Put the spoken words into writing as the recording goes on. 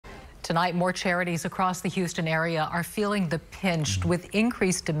Tonight, more charities across the Houston area are feeling the pinch with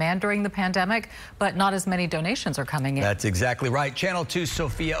increased demand during the pandemic, but not as many donations are coming in. That's exactly right. Channel 2's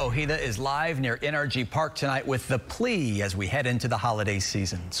Sophia Ojeda is live near NRG Park tonight with the plea as we head into the holiday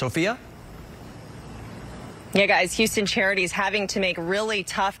season. Sophia? Yeah, guys, Houston Charities having to make really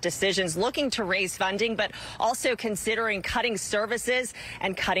tough decisions, looking to raise funding, but also considering cutting services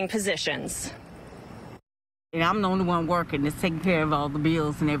and cutting positions. And I'm the only one working that's taking care of all the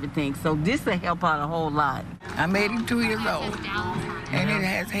bills and everything, so this will help out a whole lot. I'm 82 years old, and it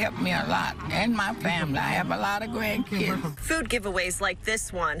has helped me a lot, and my family. I have a lot of grandkids. Food giveaways like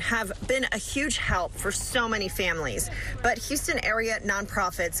this one have been a huge help for so many families, but Houston area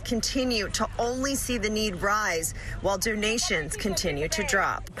nonprofits continue to only see the need rise while donations continue to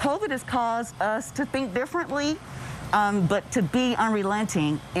drop. COVID has caused us to think differently. But to be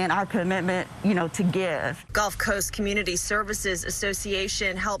unrelenting in our commitment, to give. Gulf Coast Community Services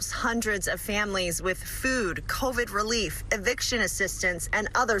Association helps hundreds of families with food, COVID relief, eviction assistance, and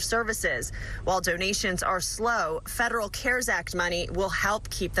other services. While donations are slow, Federal CARES Act money will help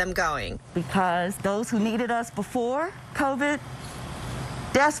keep them going. Because those who needed us before COVID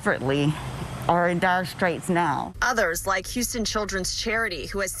desperately are in dire straits now. Others, like Houston Children's Charity,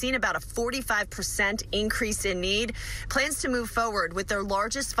 who has seen about a 45% increase in need, plans to move forward with their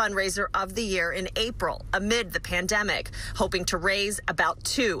largest fundraiser of the year in April amid the pandemic, hoping to raise about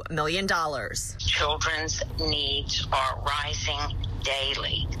 $2 million. Children's needs are rising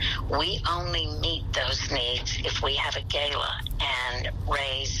daily. We only meet those needs if we have a gala and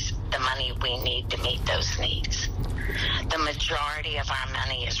raise the money we need to meet those needs. The majority of our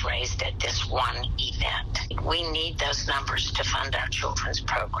money is raised at this one event. We need those numbers to fund our children's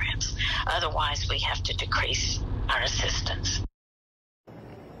programs. Otherwise, we have to decrease our assistance.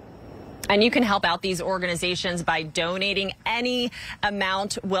 And you can help out these organizations by donating. Any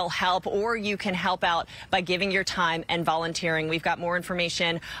amount will help, or you can help out by giving your time and volunteering. We've got more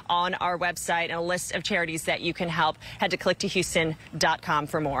information on our website and a list of charities that you can help. Head to clicktohouston.com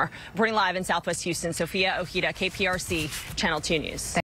for more. Reporting live in Southwest Houston, Sophia Ojeda, KPRC, Channel 2 News.